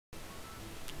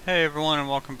Hey everyone, and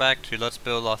welcome back to Let's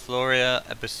Build Lothloria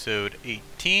episode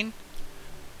 18.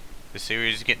 The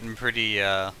series is getting pretty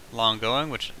long going,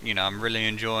 which, I'm really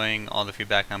enjoying all the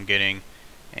feedback I'm getting,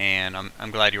 and I'm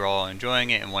glad you're all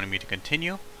enjoying it and wanting me to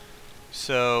continue.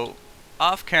 So,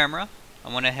 off camera,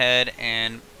 I went ahead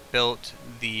and built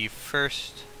the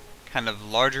first kind of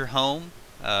larger home.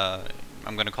 I'm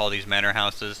going to call these manor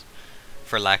houses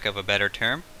for lack of a better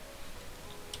term.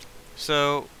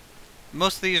 So,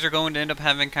 most of these are going to end up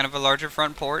having kind of a larger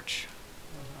front porch,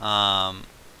 kind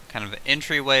of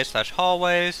entryway slash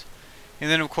hallways,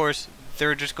 and then of course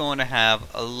they're just going to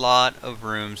have a lot of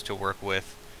rooms to work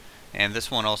with. And this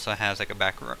one also has like a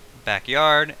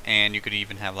backyard, and you could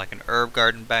even have like an herb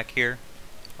garden back here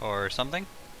or something.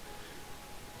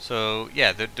 So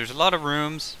yeah, there's a lot of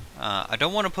rooms. I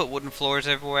don't want to put wooden floors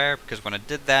everywhere, because when I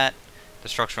did that, the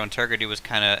structural integrity was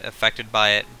kind of affected by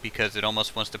it, because it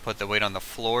almost wants to put the weight on the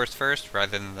floors first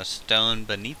rather than the stone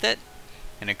beneath it,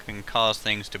 and it can cause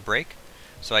things to break.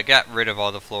 So I got rid of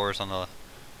all the floors on the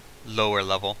lower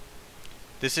level.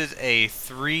 This is a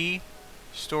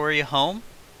 3-story home,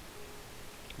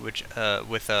 which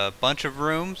with a bunch of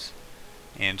rooms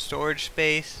and storage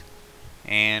space,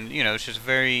 and it's just a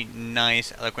very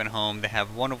nice, eloquent home. They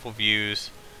have wonderful views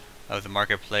of the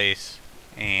marketplace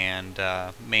and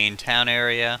main town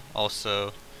area,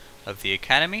 also of the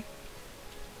academy.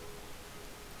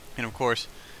 And of course,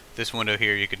 this window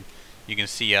here you can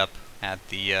see up at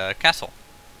the castle.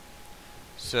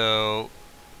 So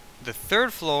the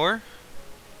third floor,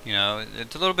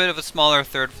 it's a little bit of a smaller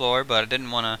third floor, but I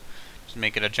didn't want to just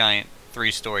make it a giant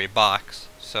 3-story box,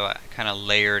 so I kind of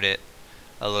layered it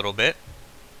a little bit.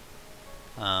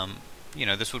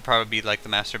 This would probably be like the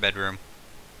master bedroom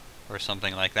or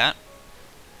something like that.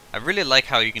 I really like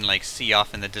how you can see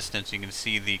off in the distance. You can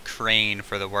see the crane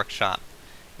for the workshop.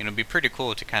 It'd be pretty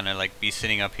cool to kind of be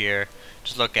sitting up here,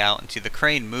 just look out and see the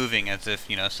crane moving as if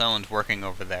someone's working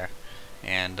over there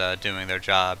and doing their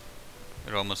job.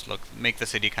 It almost make the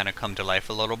city kind of come to life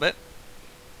a little bit.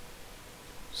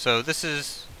 So this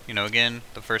is again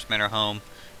the first manor home.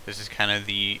 This is kind of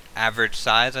the average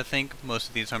size I think most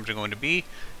of these homes are going to be.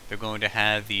 They're going to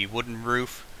have the wooden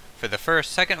roof for the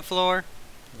second floor.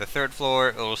 The third floor,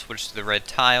 it will switch to the red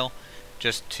tile,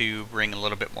 just to bring a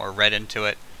little bit more red into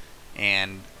it.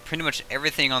 And pretty much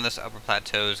everything on this upper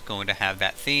plateau is going to have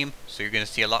that theme. So you're going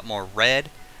to see a lot more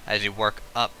red as you work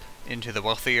up into the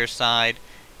wealthier side.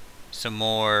 Some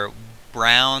more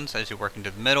browns as you work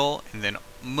into the middle, and then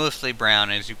mostly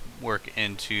brown as you work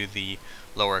into the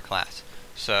lower class.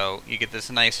 So you get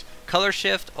this nice color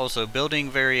shift, also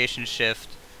building variation shift,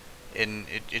 and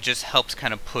it just helps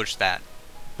kind of push that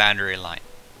boundary line.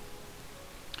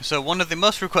 So one of the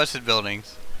most requested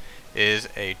buildings is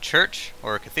a church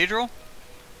or a cathedral.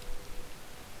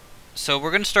 So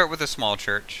we're going to start with a small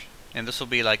church, and this will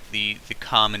be like the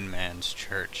common man's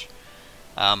church.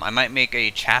 I might make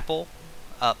a chapel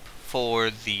up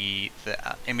for the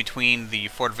in between the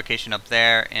fortification up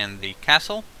there and the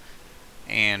castle,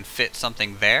 and fit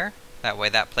something there. That way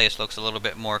that place looks a little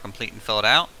bit more complete and filled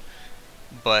out.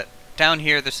 But down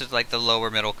here, this is like the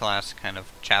lower middle class kind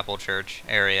of chapel church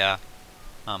area.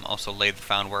 Also laid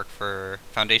the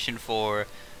foundation for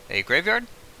a graveyard,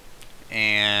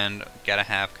 and gotta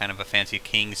have kind of a fancy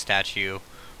king statue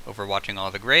overwatching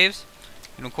all the graves.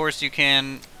 And of course you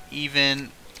can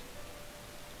even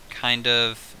kind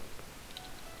of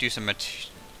do some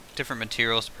different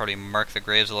materials to probably mark the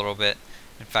graves a little bit.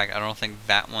 In fact, I don't think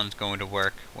that one's going to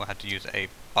work. We'll have to use a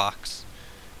box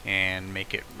and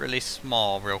make it really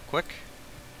small real quick.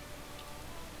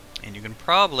 And you can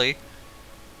probably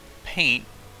paint.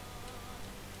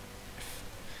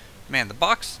 Man, the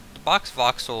box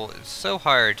voxel is so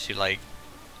hard to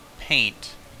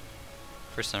paint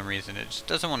for some reason. It just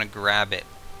doesn't want to grab it.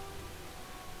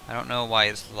 I don't know why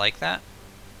it's like that,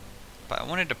 but I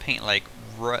wanted to paint like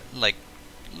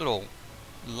little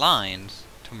lines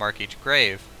to mark each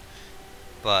grave,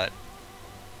 but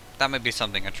that might be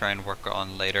something I try and work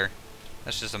on later.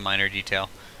 That's just a minor detail.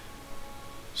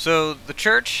 So the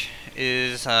church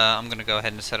is, I'm going to go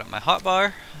ahead and set up my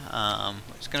hotbar.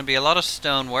 It's going to be a lot of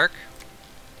stonework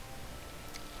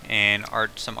and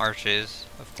some arches,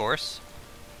 of course.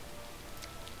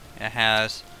 It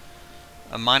has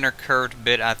a minor curved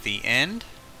bit at the end,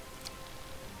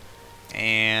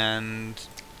 and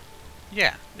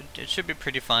yeah, it should be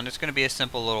pretty fun. It's going to be a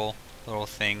simple little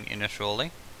thing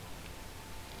initially.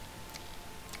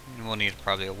 And we'll need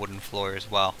probably a wooden floor as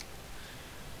well.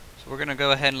 So we're going to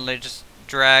go ahead and just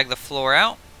drag the floor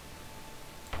out,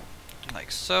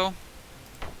 like so.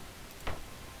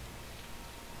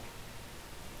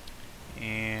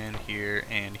 And here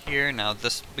and here. Now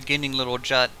this beginning little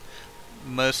jut,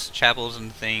 most chapels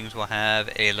and things will have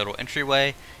a little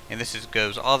entryway, and this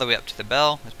goes all the way up to the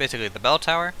bell. It's basically the bell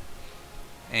tower,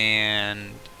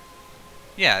 and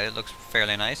yeah, it looks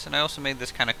fairly nice. And I also made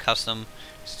this kind of custom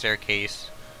staircase,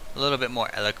 a little bit more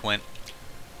eloquent,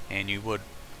 and you would,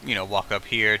 you know, walk up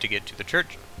here to get to the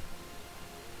church.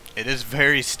 It is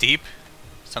very steep.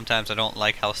 Sometimes I don't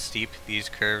like how steep these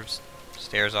curved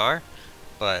stairs are,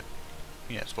 but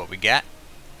yeah, it's what we got.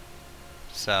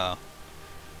 So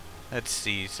let's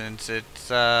see, since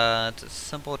it's a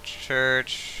simple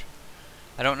church,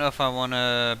 I don't know if I want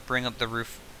to bring up the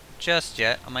roof just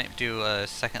yet. I might do a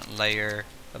second layer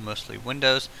of mostly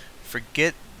windows.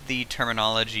 Forget the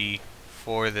terminology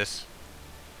for this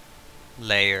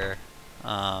layer.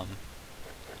 If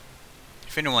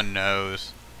anyone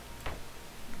knows,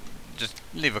 just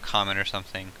leave a comment or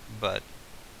something. But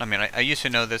I mean, I used to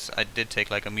know this. I did take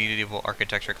like a medieval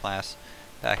architecture class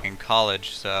back in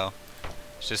college, so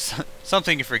it's just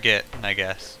something you forget, I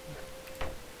guess,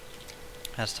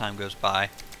 as time goes by.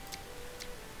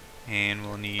 And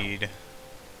we'll need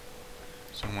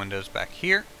some windows back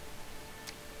here.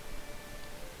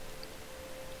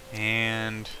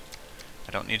 And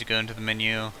I don't need to go into the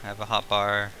menu. I have a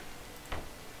hotbar.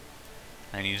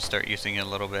 I need to start using it a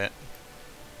little bit.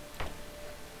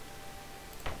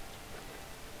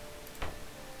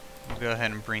 We'll go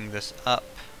ahead and bring this up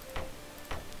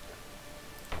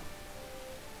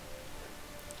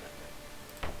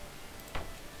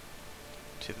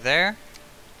to there.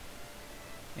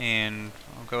 And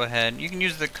I'll go ahead, you can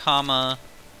use the comma,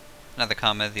 not the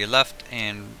comma, the left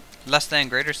and less than,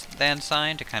 greater than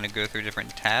sign to kind of go through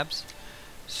different tabs.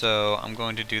 So I'm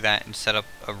going to do that and set up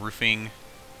a roofing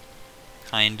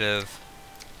kind of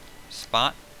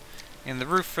spot. And the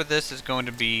roof for this is going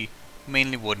to be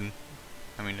mainly wooden.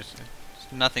 I mean, it's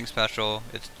nothing special.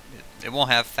 It won't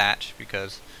have thatch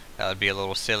because that would be a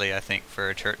little silly, I think, for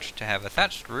a church to have a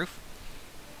thatched roof.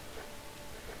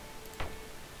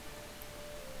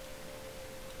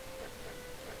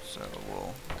 So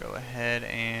we'll go ahead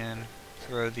and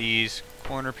throw these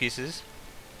corner pieces.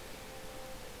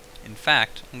 In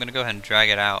fact, I'm going to go ahead and drag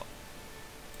it out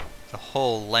the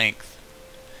whole length.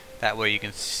 That way you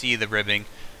can see the ribbing.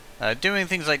 Doing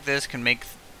things like this can make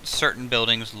certain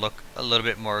buildings look a little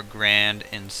bit more grand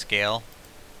in scale.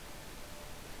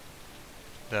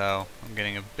 Though I'm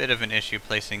getting a bit of an issue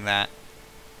placing that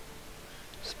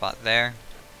spot there.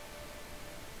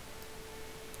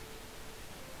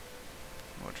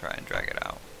 We'll try and drag it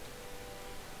out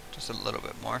just a little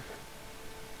bit more.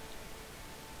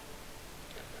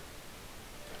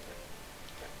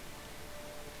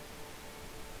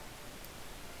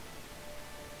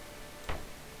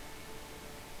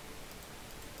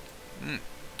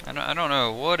 I don't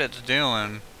know what it's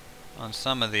doing on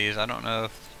some of these. I don't know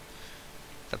if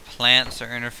the plants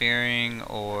are interfering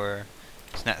or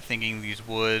it's not thinking these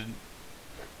wood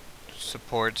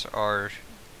supports are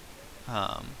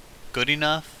good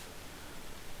enough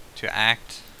to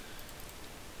act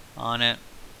on it.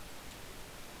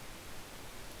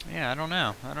 Yeah, I don't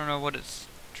know. I don't know what it's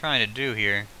trying to do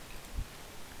here.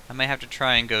 I may have to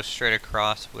try and go straight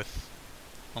across with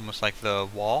almost like the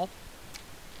wall.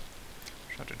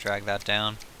 Have to drag that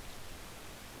down.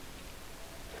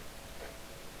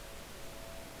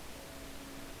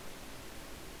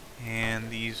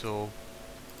 And these will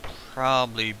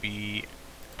probably be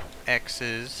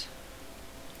X's,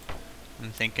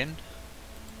 I'm thinking.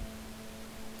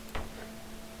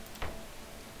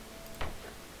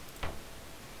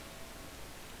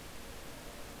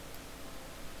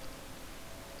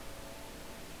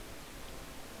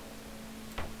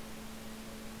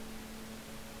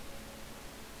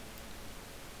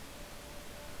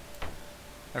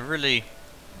 I really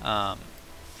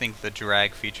think the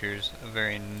drag feature is a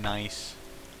very nice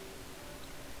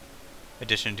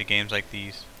addition to games like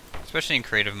these, especially in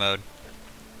creative mode.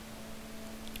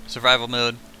 Survival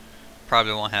mode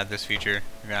probably won't have this feature.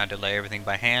 You're gonna have to lay everything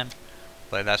by hand,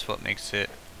 but that's what makes it,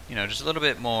 you know, just a little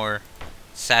bit more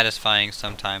satisfying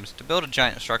sometimes to build a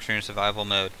giant structure in survival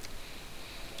mode.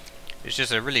 It's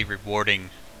just a really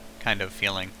rewarding kind of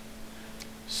feeling.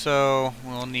 So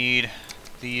we'll need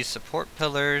these support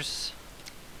pillars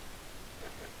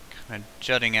kind of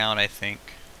jutting out, I think.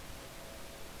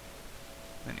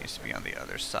 That needs to be on the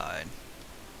other side.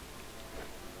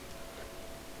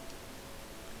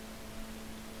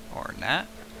 Or that.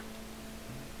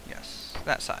 Yes,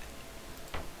 that side.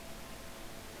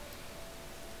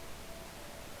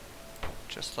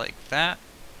 Just like that.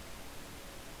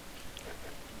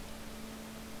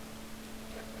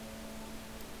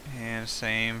 And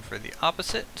same for the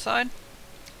opposite side.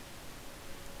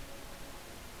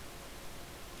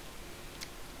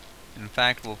 In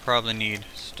fact, we'll probably need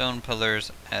stone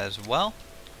pillars as well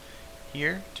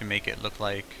here to make it look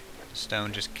like the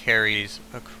stone just carries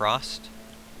across.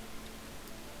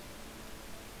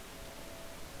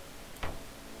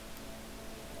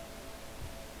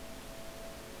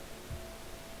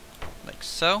 Like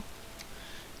so.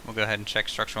 We'll go ahead and check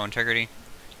structural integrity.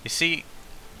 You see,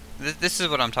 this is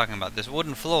what I'm talking about. This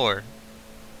wooden floor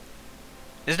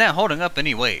is not holding up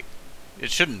any weight.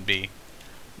 It shouldn't be.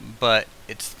 But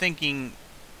it's thinking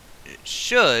it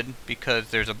should because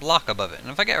there's a block above it.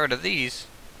 And if I get rid of these,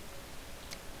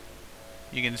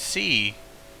 you can see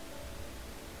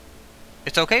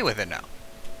it's okay with it now.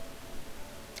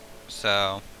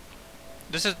 So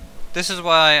this is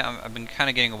why I've been kind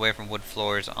of getting away from wood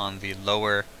floors on the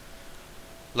lower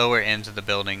ends of the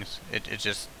buildings. It's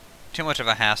just too much of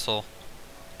a hassle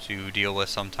to deal with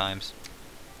sometimes.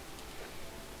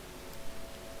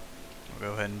 We'll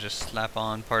go ahead and just slap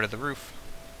on part of the roof.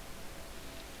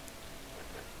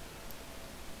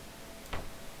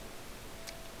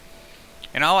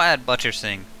 And I'll add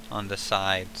buttressing on the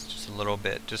sides just a little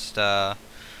bit. Just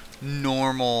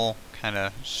normal kind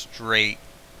of straight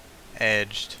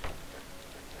edged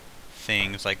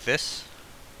things like this.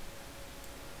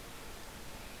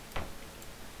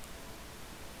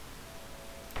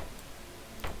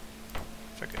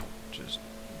 If I could just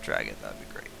drag it, that'd be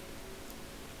great.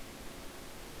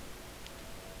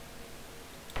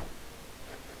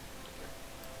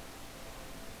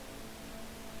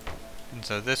 And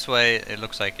so this way it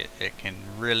looks like it can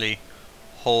really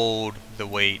hold the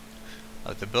weight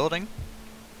of the building.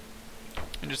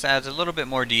 And just adds a little bit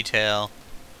more detail.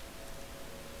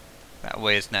 That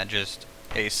way it's not just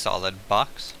a solid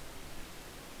box.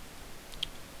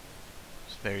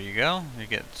 So there you go. You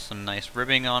get some nice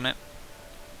ribbing on it.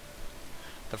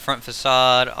 The front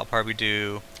facade, I'll probably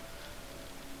do...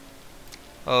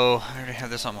 Oh, I already have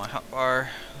this on my hotbar.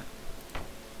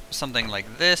 Something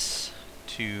like this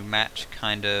to match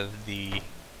kind of the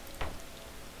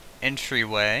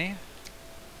entryway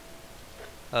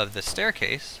of the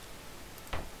staircase.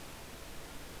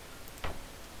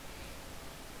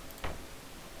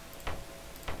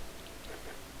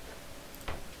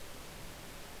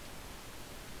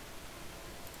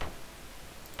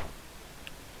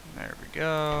 There we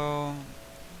go.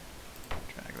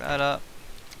 Drag that up.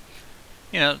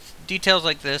 You know, details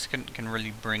like this can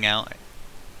really bring out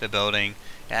the building.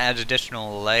 It adds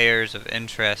additional layers of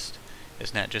interest.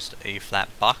 It's not just a flat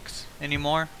box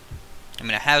anymore. I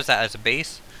mean, it has that as a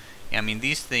base. I mean,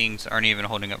 these things aren't even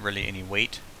holding up really any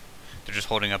weight. They're just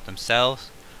holding up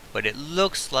themselves. But it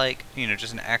looks like, you know,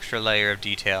 just an extra layer of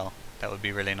detail. That would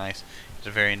be really nice. It's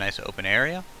a very nice open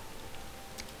area.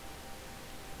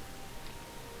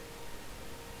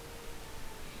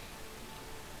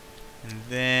 And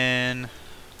then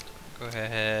go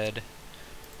ahead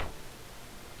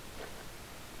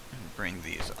and bring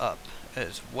these up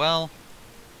as well.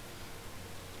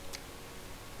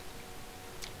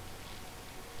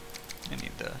 I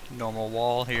need the normal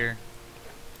wall here,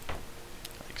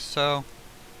 like so.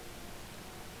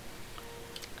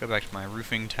 Go back to my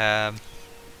roofing tab.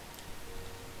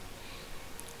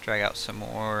 Drag out some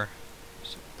more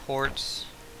supports.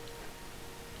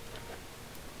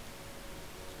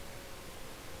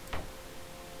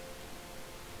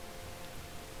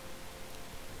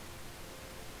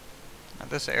 Now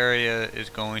this area is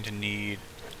going to need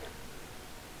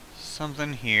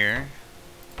something here,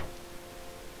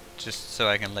 just so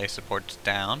I can lay supports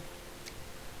down.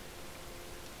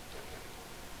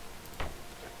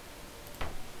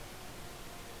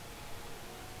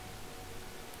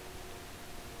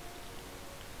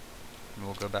 And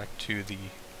we'll go back to the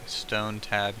stone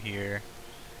tab here,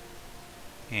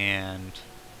 and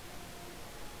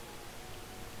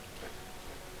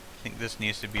I think this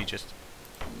needs to be just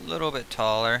a little bit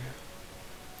taller.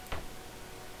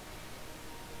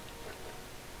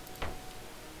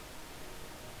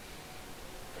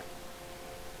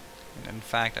 And in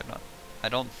fact, I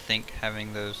don't think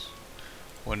having those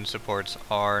wooden supports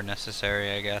are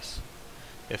necessary, I guess,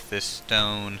 if this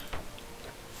stone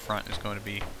front is going to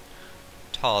be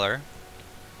taller.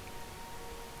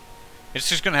 It's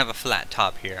just going to have a flat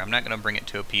top here. I'm not going to bring it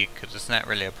to a peak because it's not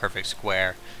really a perfect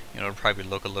square. You know, it'll probably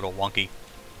look a little wonky.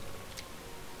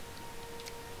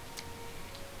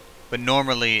 But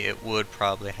normally it would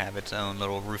probably have its own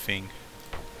little roofing.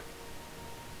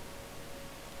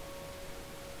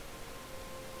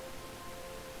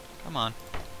 Come on.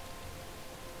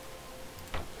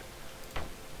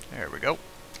 There we go.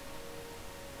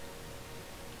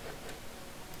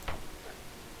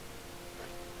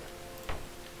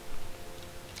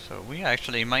 So we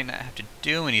actually might not have to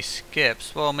do any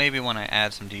skips. Well, maybe when I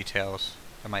add some details,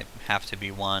 there might have to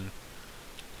be one.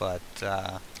 But, you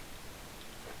know,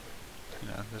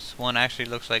 this one actually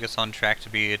looks like it's on track to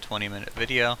be a 20-minute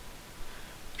video,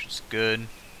 which is good.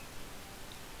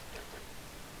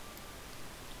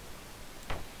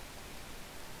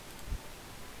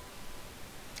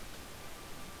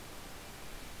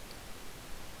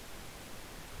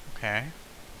 Okay.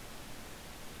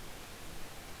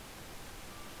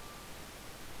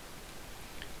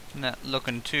 Not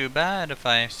looking too bad if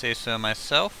I say so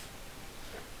myself.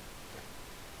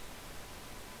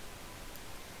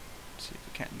 Let's see if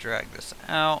we can't drag this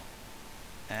out.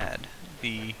 Add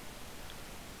the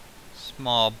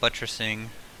small buttressing.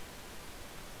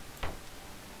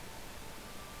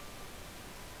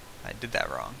 I did that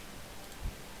wrong.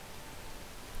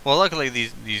 Well, luckily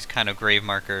these kind of grave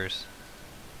markers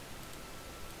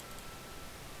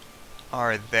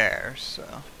are there,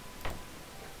 so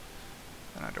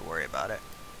I don't have to worry about it.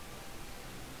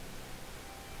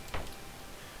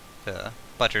 The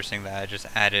buttressing that I just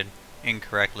added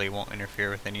incorrectly won't interfere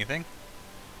with anything.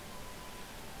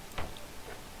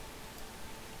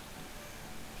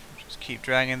 Just keep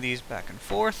dragging these back and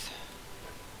forth.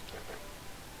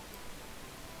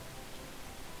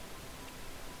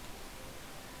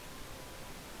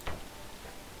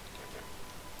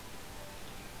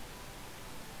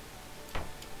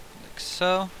 Like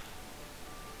so.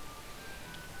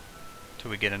 Till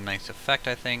we get a nice effect,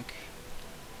 I think.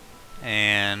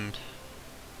 And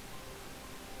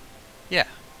yeah,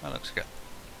 that looks good.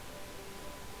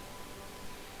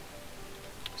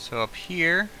 So up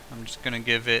here, I'm just gonna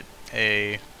give it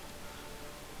a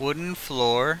wooden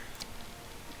floor,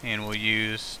 and we'll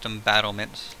use some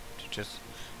battlements to just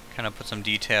kind of put some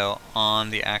detail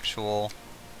on the actual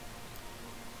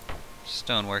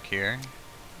stonework here.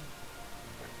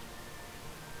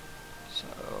 So,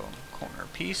 corner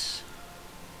piece.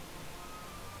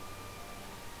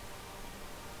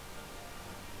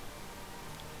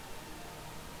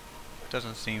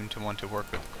 Doesn't seem to want to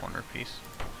work with the corner piece,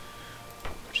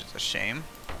 which is a shame.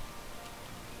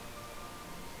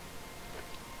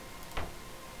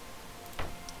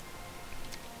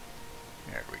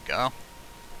 There we go.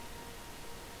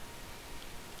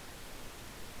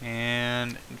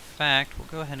 And in fact, we'll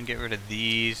go ahead and get rid of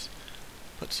these.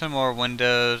 Put some more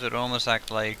windows. It'll almost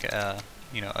act like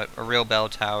you know, a real bell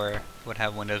tower would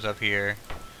have windows up here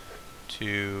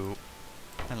to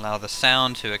allow the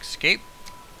sound to escape.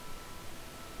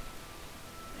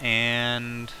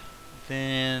 And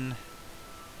then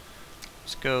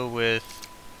let's go with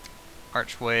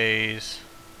archways,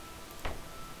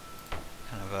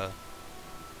 kind of a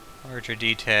larger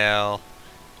detail,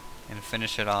 and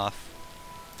finish it off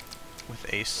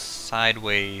with a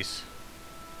sideways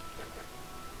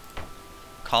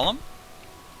column,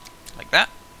 like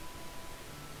that.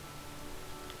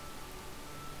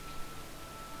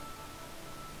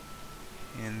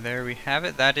 And there we have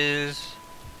it. That is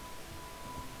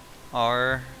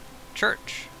our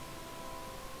church.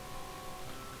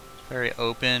 Very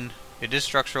open. It is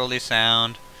structurally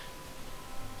sound.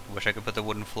 Wish I could put the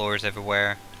wooden floors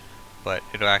everywhere, but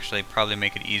it'll actually probably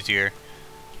make it easier.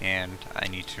 And I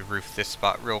need to roof this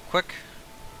spot real quick.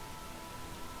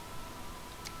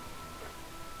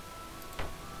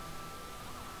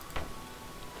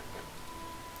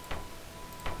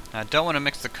 I don't want to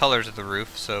mix the colors of the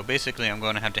roof, so basically I'm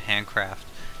going to have to handcraft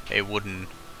a wooden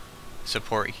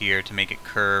support here to make it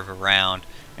curve around,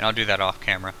 and I'll do that off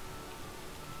camera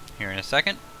here in a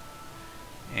second.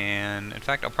 And in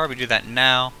fact, I'll probably do that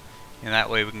now, and that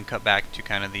way we can cut back to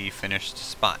kind of the finished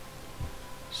spot.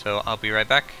 So I'll be right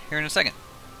back here in a second.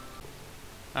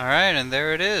 Alright, and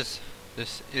there it is.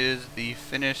 This is the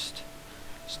finished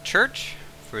church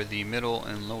for the middle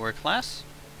and lower class.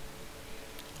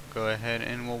 Go ahead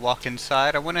and we'll walk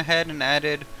inside. I went ahead and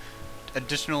added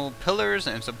additional pillars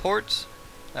and supports.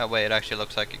 That way it actually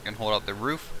looks like it can hold up the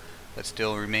roof, but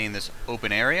still remain this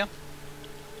open area.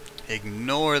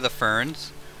 Ignore the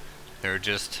ferns. They're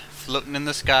just floating in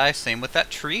the sky, same with that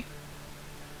tree.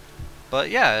 But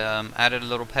yeah, added a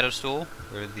little pedestal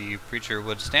where the preacher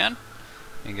would stand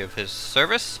and give his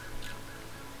service.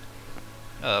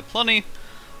 Plenty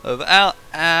of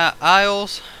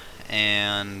aisles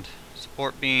and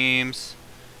support beams.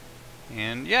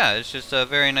 And yeah, it's just a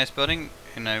very nice building.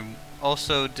 And I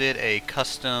also did a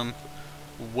custom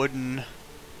wooden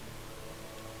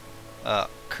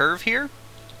curve here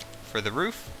for the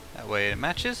roof. That way it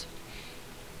matches.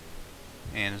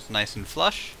 And it's nice and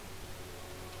flush.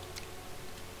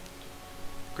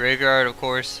 Graveyard, of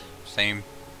course, same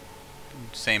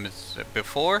as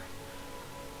before.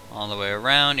 all the way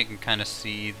around. You can kind of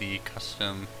see the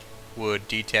custom wood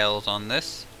details on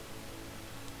this.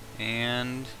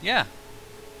 And yeah,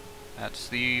 that's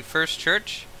the first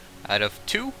church out of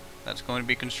 2 that's going to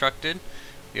be constructed.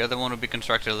 The other one will be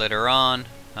constructed later on.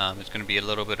 It's going to be a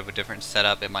little bit of a different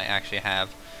setup. It might actually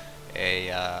have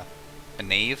a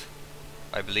nave.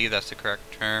 I believe that's the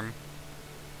correct term.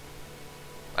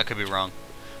 I could be wrong.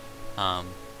 But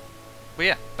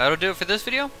yeah, that'll do it for this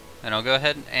video, and I'll go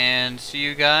ahead and see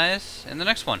you guys in the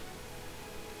next one.